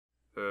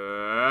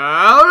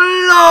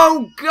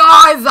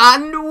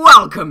guys, and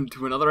welcome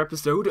to another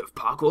episode of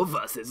Parkour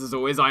Versus. As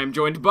always, I am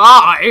joined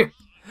by...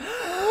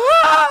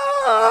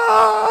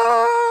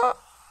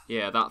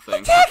 yeah, that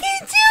thing.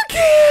 Attacking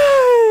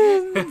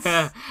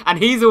toucans! And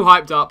he's all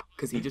hyped up,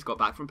 because he just got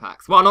back from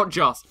PAX. Well, not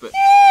just, but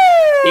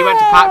he went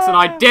to PAX and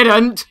I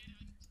didn't!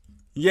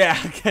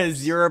 Yeah,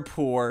 because you're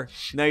poor.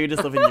 Now you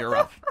just live in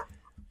Europe.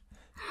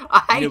 I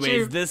hate Anyways,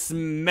 you. this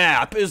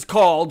map is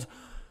called...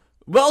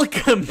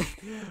 Welcome!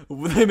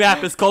 The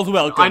map is called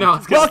Welcome. I know, I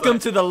was gonna Welcome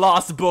say. to the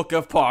Lost Book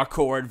of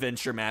Parkour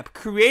Adventure Map,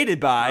 created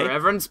by...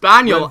 Reverend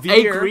Spaniel, a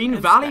Revere Green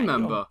and Valley Spaniel.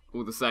 member.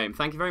 All the same.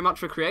 Thank you very much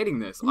for creating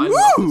this. I love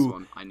this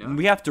one. I know.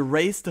 We have to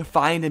race to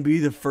find and be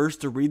the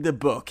first to read the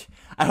book.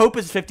 I hope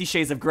it's 50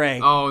 Shades of Grey.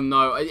 Oh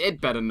no,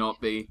 it better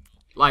not be.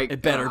 Like,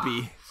 It better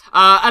be.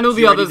 And all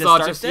the You ready others to are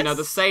start just, you know,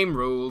 this? the same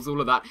rules, all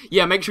of that.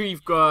 Yeah, make sure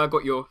you've got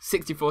your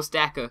 64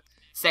 stacker,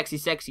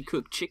 sexy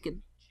cooked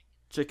chicken.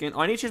 Chicken. Oh,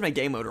 I need to change my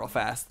game mode real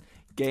fast.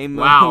 Game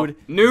Wow, mode.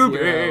 newbie.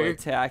 0,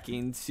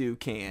 attacking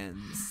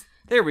toucans.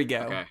 There we go.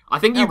 Okay, I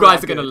think Now you we're guys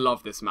all are gonna good.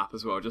 love this map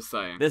as well. Just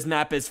saying. This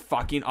map is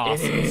fucking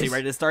awesome. It So you is.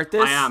 ready to start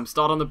this? I am.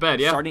 Start on the bed.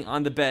 Yeah. Starting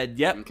on the bed.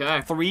 Yep.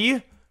 Okay.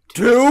 3,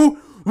 2,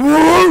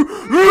 1.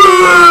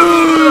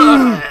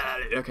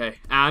 Okay,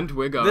 and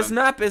we're going. This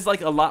map is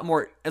like a lot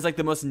more. It's like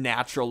the most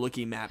natural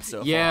looking map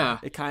so Yeah.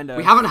 far. It kind of.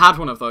 We haven't had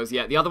one of those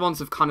yet. The other ones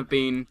have kind of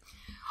been.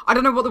 I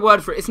don't know what the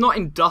word for it. It's not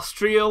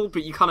industrial,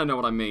 but you kind of know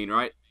what I mean,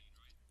 right?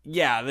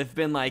 Yeah, they've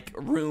been like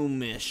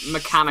roomish,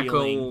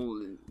 Mechanical.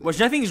 feeling. Which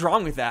nothing's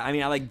wrong with that. I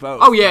mean, I like both.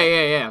 Oh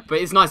yeah. But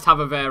it's nice to have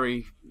a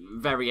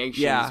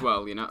variation Yeah. as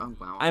well. You know. Oh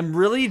wow. I'm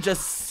really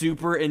just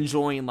super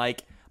enjoying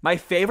like. My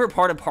favorite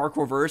part of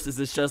Parkour Verse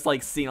is just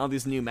like seeing all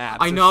these new maps.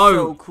 I They're know.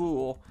 So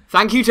cool.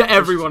 Thank you to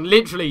everyone,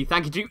 literally.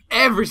 Thank you to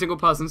every single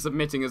person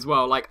submitting as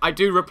well. Like, I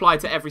do reply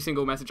to every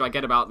single message I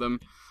get about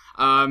them.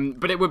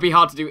 But it would be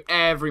hard to do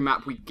every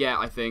map we get,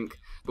 I think.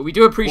 But we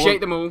do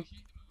appreciate them all.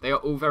 They are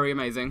all very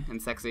amazing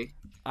and sexy.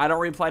 I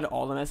don't reply to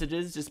all the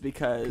messages just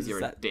because You're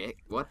a dick.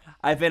 What?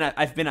 I've been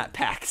at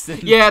PAX.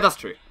 And Yeah, that's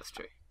true. That's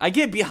true. I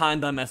get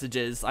behind on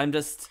messages. I'm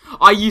just.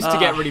 I used to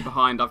get really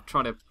behind. I've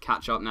tried to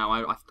catch up now.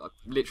 I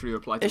literally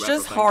reply to It's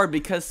everything. just hard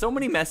because so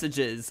many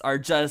messages are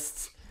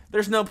just.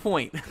 There's no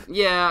point,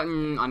 Yeah, I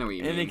know what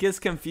you mean. and it gets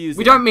confusing.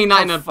 We don't mean that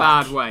Oh, in a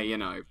fuck. bad way, you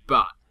know,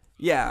 but...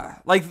 Yeah,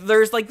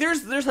 there's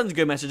tons of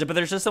good messages, but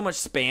there's just so much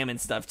spam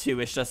and stuff too.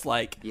 It's just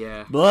like.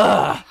 Yeah.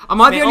 Ugh.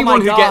 Am I the Man, only oh my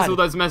one who gets God. all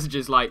those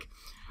messages like,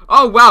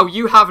 oh wow,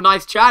 you have a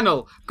nice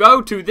channel.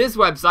 Go to this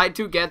website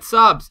to get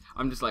subs.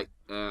 I'm just like,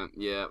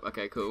 yeah,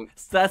 okay, cool.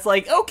 So that's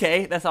like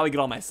okay. That's how we get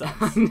all my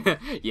subs.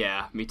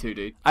 Yeah, me too,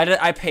 dude.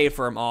 I pay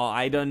for them all.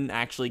 I didn't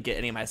actually get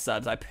any of my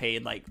subs. I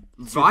paid like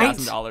Right?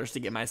 $2,000 to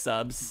get my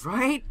subs.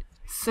 Right?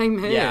 Same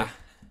here. Yeah.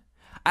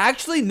 I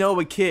actually know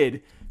a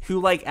kid who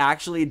like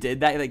actually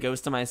did that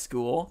goes to my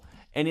school,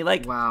 and he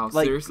like Wow,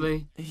 like,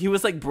 seriously? he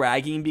was like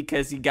bragging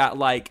because he got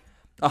like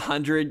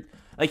 100.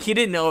 Like he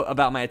didn't know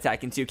about my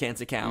Attacking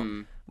Toucans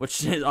account,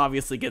 which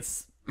obviously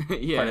gets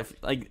Yeah.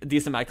 quite a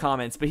decent amount of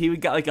comments. But he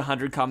got like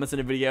 100 comments in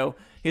a video.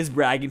 He was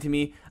bragging to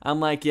me. I'm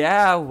like,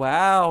 yeah,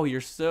 wow,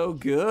 you're so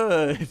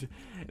good.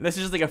 And this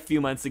is just like a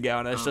few months ago,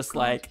 and it's just God.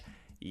 like,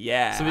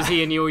 yeah. So is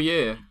he in your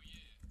year?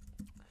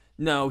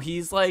 No,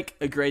 he's like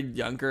a grade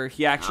younger.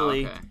 He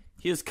actually, okay.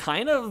 he was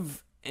kind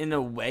of in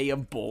a way a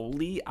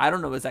bully. I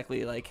don't know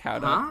exactly like how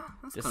to Huh?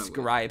 That's kinda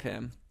describe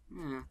him.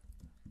 Yeah.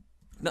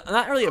 No,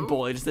 not really a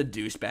bully, just a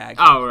douchebag.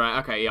 Oh, right,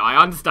 okay, yeah,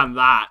 I understand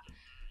that.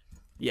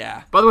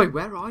 Yeah, By the way,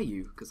 where are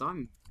you? Because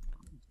I'm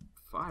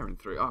firing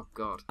through. Oh,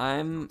 God.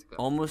 I'm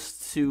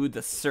almost to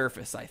the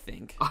surface. I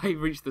think I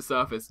reached the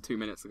surface 2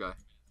 minutes ago.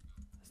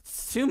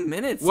 it's 2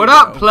 minutes. What ago.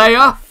 up, player?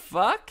 What the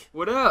fuck?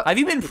 What up? Have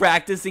you been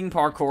practicing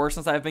parkour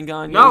since I've been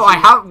gone? No, Yoshi? I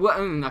have.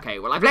 Okay,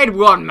 well, I played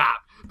one map,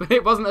 but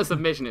it wasn't a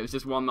submission. It was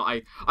just one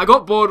that I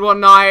got bored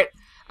one night,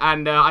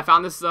 and I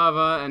found this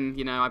server, and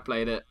you know I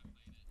played it,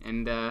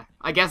 and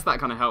I guess that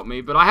kind of helped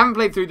me. But I haven't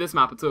played through this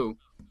map at all.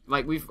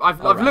 Like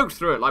I've Alright. looked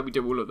through it like we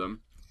do all of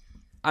them.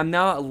 I'm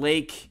now at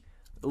Lake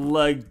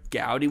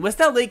Lagouti. What's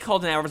that lake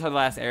called in Avatar: The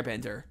Last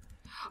Airbender?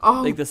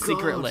 Oh, Like the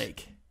secret God.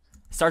 lake.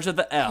 Starts with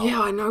the L.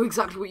 Yeah, I know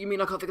exactly what you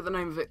mean. I can't think of the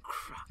name of it.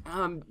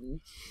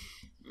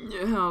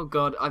 Oh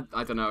God,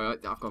 I don't know.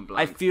 I've gone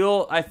I blank.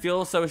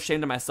 feel so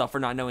ashamed of myself for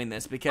not knowing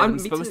this because I'm me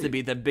supposed too. to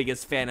be the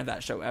biggest fan of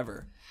that show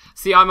ever.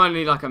 See, I'm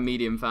only like a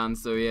medium fan,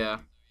 so yeah.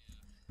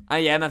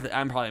 Yeah,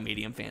 I'm probably a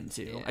medium fan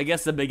too. Yeah. I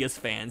guess the biggest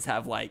fans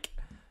have like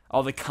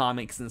all the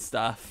comics and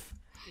stuff.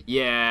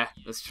 Yeah,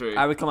 that's true.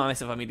 I would call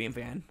myself a medium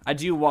fan. I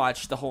do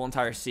watch the whole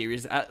entire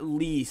series at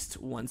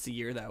least once a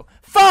year though.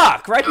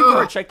 Fuck! Right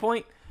before a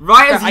checkpoint.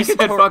 Right as I you could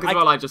said to- fuck as I-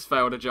 well, I just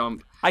failed a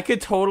jump. I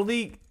could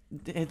totally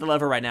hit the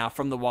lever right now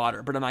from the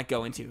water, but I'm not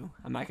going to.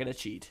 I'm not gonna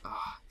cheat.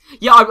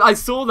 Yeah, I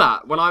saw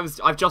that when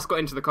I've just got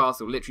into the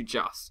castle, literally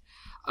just.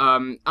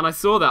 And I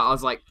saw that, I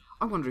was like,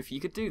 I wonder if you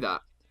could do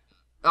that.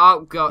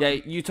 Oh, God. Yeah,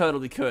 you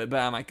totally could,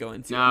 but I'm not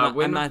going to. No,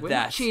 I'm not we're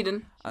that. not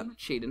cheating. I'm not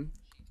cheating.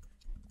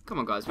 Come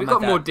on, guys. We've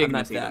not got more that- I'm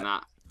not dignity than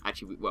that. that.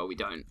 Actually, well, we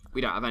don't.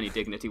 We don't have any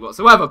dignity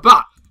whatsoever,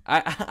 but...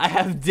 I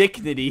have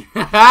dignity.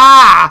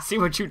 Ha! See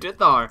what you did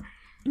there.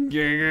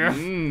 Yeah.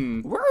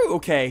 Woo,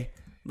 okay.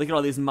 Look at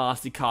all these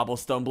mossy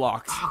cobblestone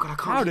blocks. Oh, God, I can't.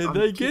 How did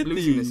they get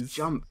these? This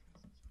jump.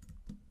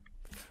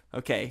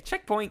 Okay,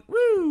 checkpoint.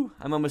 Woo!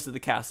 I'm almost at the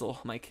castle.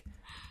 I'm like,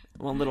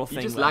 one little thing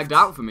You just left. lagged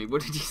out for me.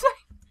 What did you say?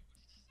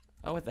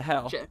 Oh, what the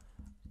hell?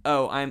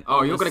 Oh, I'm.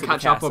 Oh, you're gonna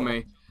catch up on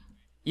me.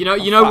 You know,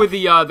 fuck.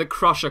 where the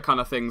crusher kind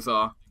of things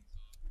are.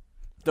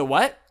 The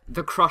what?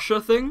 The crusher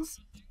things.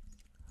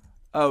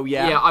 Oh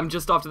yeah. Yeah, I'm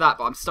just after that,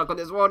 but I'm stuck on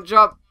this one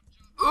jump.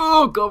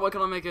 Oh God, why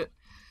can't I make it?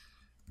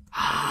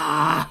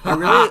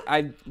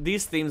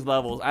 These themes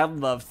levels. I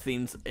love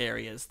themes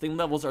areas. Theme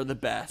levels are the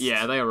best.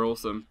 Yeah, they are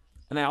awesome.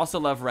 And I also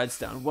love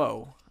redstone.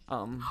 Whoa.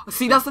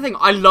 See, that's the thing.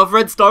 I love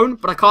redstone,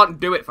 but I can't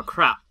do it for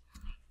crap.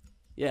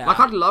 Yeah. Like,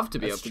 I'd love to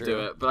be able that's to true. do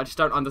it, but I just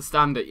don't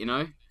understand it, you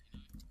know?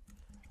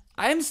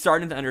 I'm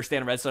starting to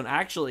understand redstone.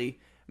 Actually,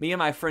 me and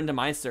my friend on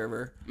my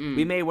server,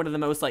 we made one of the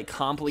most like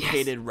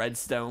complicated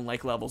redstone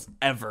like levels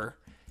ever.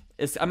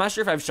 I'm not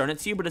sure if I've shown it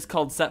to you, but it's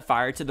called Set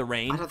Fire to the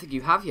Rain. I don't think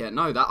you have yet.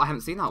 No, I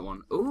haven't seen that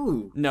one.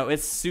 Ooh. No,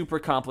 it's super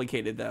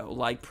complicated though.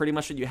 Like pretty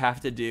much what you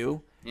have to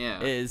do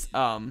is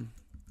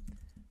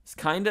it's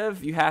kind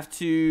of you have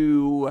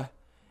to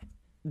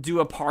do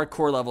a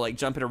parkour level, like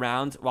jumping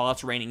around while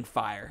it's raining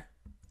fire.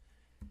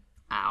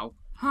 Ow.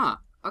 Huh.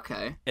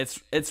 Okay.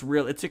 It's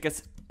real. It took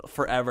us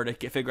forever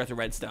to figure out the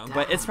redstone,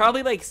 but it's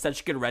probably like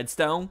such good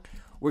redstone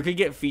we could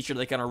get featured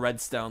like on a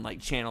redstone like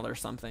channel or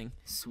something.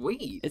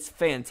 Sweet. It's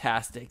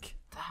fantastic.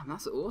 Damn,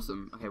 that's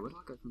awesome. Okay, where do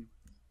I go from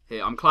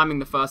here? I'm climbing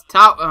the first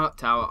tower.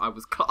 I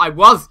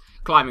was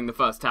climbing the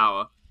first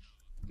tower.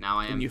 Now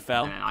I am. And you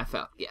fell? And I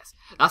fell. Yes.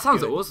 That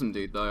sounds awesome,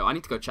 dude. Though I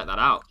need to go check that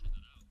out.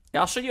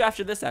 Yeah, I'll show you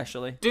after this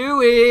actually.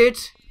 Do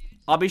it.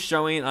 I'll be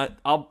showing.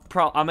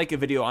 I'll make a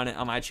video on it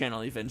on my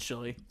channel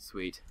eventually.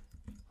 Sweet.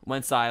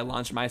 Once I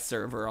launch my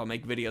server, I'll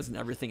make videos and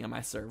everything on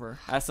my server.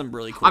 That's some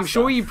really cool I'm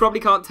sure stuff. you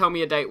probably can't tell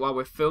me a date while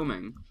we're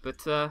filming,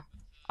 but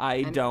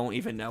I don't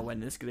even know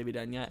when this is gonna be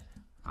done yet.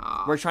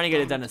 We're trying to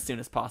get it done as soon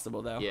as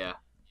possible, though. Yeah.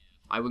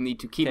 I will need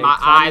to keep Okay, my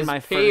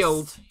eyes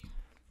peeled.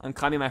 I'm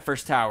climbing my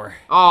first tower.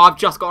 Oh, I've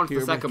just gotten to Here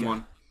the we second go.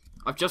 one.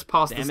 I've just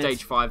passed Damn the it.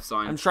 stage 5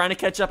 sign. I'm trying to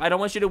catch up. I don't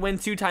want you to win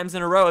 2 times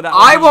in a row.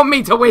 I want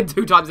me to win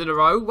 2 times in a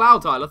row. Wow,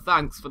 Tyler,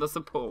 thanks for the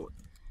support.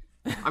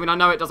 I mean, I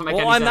know it doesn't make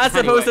any Well, I'm sense not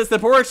supposed anyway. to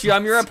support you.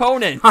 I'm your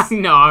opponent. I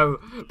know.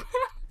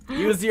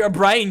 Use your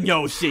brain,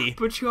 Yoshi.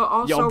 But you're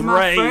also Your my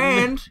brain.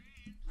 friend.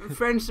 And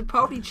friends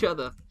support each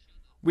other.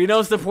 We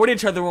don't support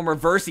each other when we're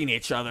versing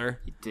each other.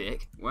 You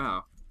dick.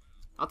 Wow.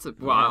 I was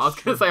going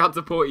to say I'd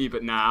support you,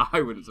 but nah,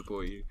 I wouldn't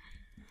support you.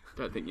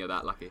 Don't think you're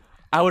that lucky.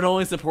 I would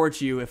only support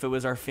you if it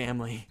was our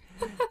family.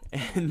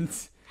 And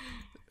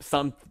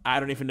I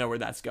don't even know where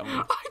that's going.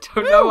 I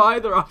don't know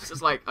either. I was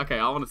just like, okay,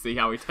 I want to see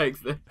how he takes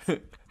this.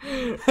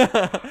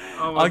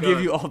 I'll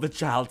give you all the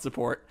child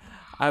support.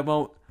 I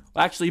won't.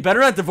 Well, actually, you better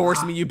not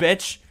divorce me, you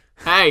bitch.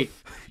 Hey,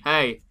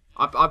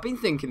 I've been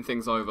thinking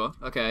things over,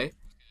 okay?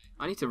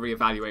 I need to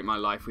reevaluate my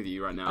life with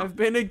you right now. I've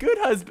been a good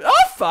husband.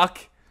 Oh,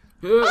 fuck.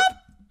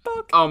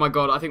 Fuck. Oh my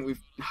god, I think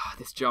we've...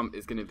 this jump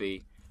is going to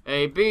be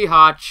a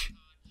B-hotch.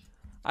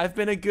 I've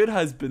been a good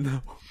husband,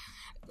 though.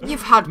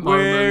 You've had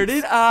moments. Where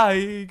did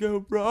I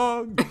go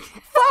wrong?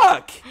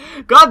 Fuck!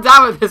 God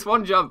damn it, this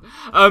one jump.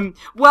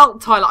 Well,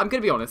 Tyler, I'm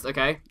going to be honest,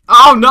 okay?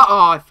 Oh, no!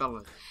 Oh, I fell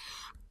in.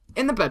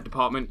 In the bed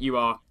department,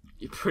 you're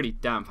pretty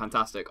damn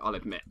fantastic, I'll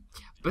admit.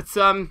 But,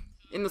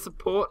 in the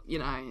support, you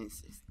know,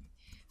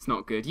 it's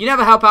not good. You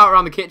never help out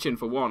around the kitchen,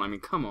 for one. I mean,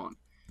 come on.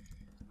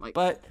 Like,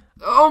 but...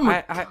 Oh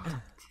my god.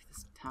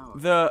 This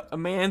tower. A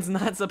man's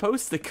not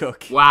supposed to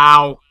cook.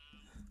 Wow.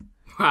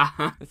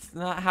 It's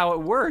not how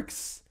it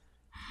works.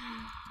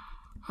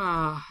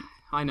 I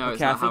know. Okay,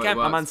 it's not I think how it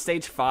works. I'm on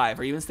stage 5.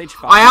 Are you in stage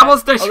 5? I am on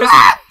stage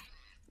 5.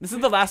 This is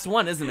the last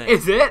one, isn't it?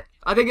 Is it?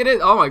 I think it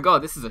is. Oh my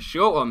god, this is a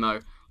short one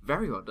though.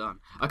 Very well done.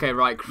 Okay,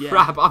 right. Yeah.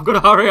 Crap. I've got to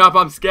hurry up.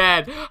 I'm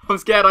scared. I'm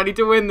scared. I need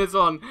to win this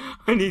one.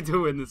 I need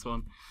to win this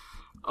one.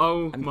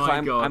 Oh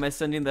my god. I'm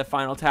ascending the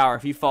final tower.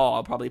 If you fall,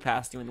 I'll probably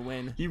pass you and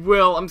win. You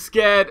will. I'm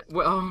scared.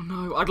 Well, oh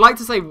no. I'd like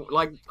to say,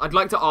 like, I'd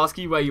like to ask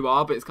you where you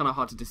are, but it's kind of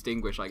hard to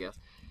distinguish, I guess.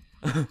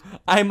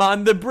 I'm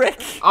on the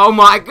brick. Oh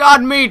my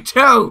god, me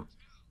too.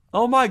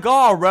 Oh my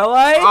god,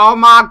 really? Oh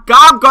my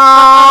god,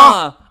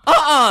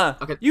 girl.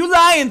 Okay. You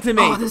lying to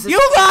me. Oh,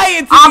 You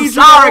lying to me, I'm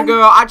sorry, Jerome.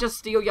 girl. I just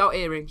steal your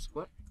earrings.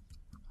 What?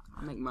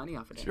 I make money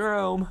off of it.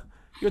 Jerome,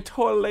 you're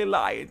totally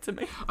lying to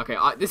me. Okay,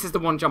 this is the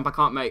one jump I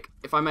can't make.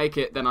 If I make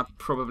it, then I've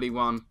probably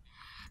won.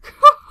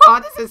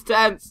 Oh, this is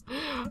tense.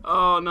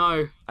 Oh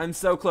no. I'm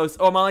so close.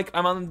 Oh,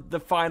 I'm on the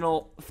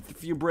final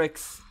few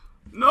bricks.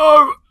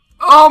 No.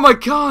 Oh my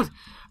god.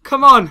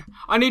 Come on.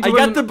 I need to I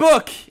win. got the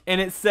book, and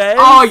it says...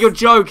 Oh, you're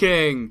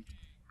joking.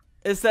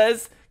 It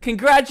says,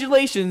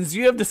 congratulations,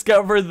 you have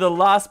discovered the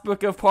lost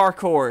book of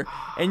parkour.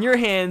 In your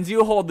hands,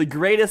 you hold the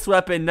greatest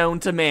weapon known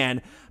to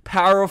man,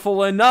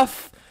 powerful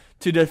enough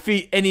to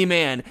defeat any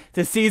man.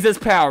 To seize its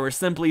power,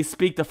 simply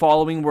speak the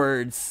following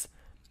words.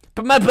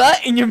 Put my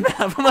butt in your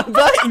mouth. Put my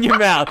butt in your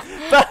mouth.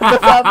 Put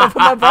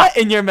my butt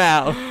in your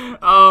mouth.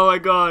 Oh my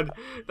god.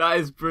 That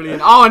is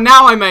brilliant. Oh, and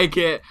now I make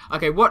it.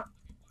 Okay, what?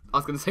 I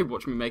was going to say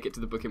watch me make it to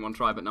the book in one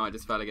try, but no, I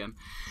just fell again.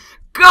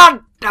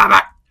 God damn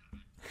it!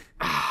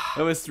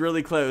 That was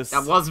really close.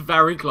 That was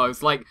very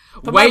close. Like,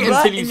 Put wait my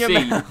butt until you in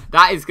your see. mouth.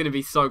 That is going to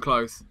be so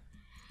close.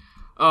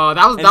 Oh,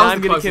 that was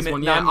the closest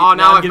one. Yeah. Now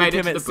Now I'm I've gonna made it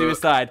to commit the book.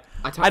 suicide.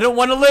 I I don't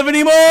want to live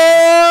anymore.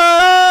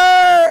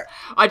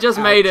 I just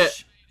made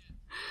it.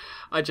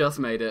 I just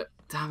made it.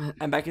 Damn it.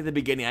 I'm back at the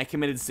beginning. I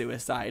committed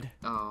suicide.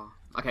 Oh.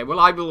 Okay, well,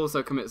 I will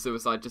also commit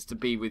suicide just to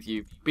be with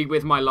you. Be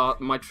with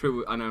my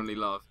true and only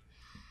love.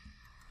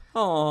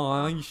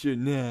 Oh, you should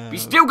know. You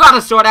still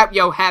gotta sort out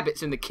your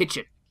habits in the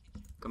kitchen.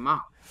 Come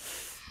on.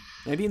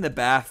 Maybe in the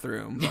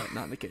bathroom, but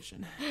not in the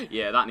kitchen.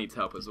 Yeah, that needs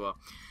help as well.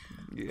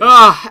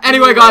 Yeah.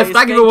 Anyway, guys,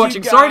 thank you for thank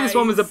watching. you, Sorry this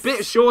one was a guys.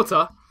 bit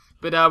shorter,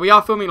 but we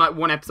are filming like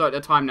one episode at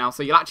a time now,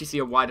 so you'll actually see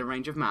a wider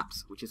range of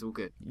maps, which is all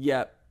good.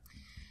 Yep.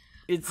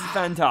 It's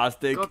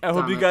fantastic. God I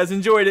hope damn you it. guys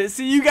enjoyed it.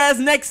 See you guys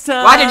next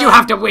time. Why did you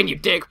have to win, you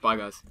dick? Bye,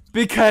 guys.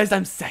 Because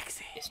I'm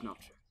sexy. It's not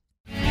true.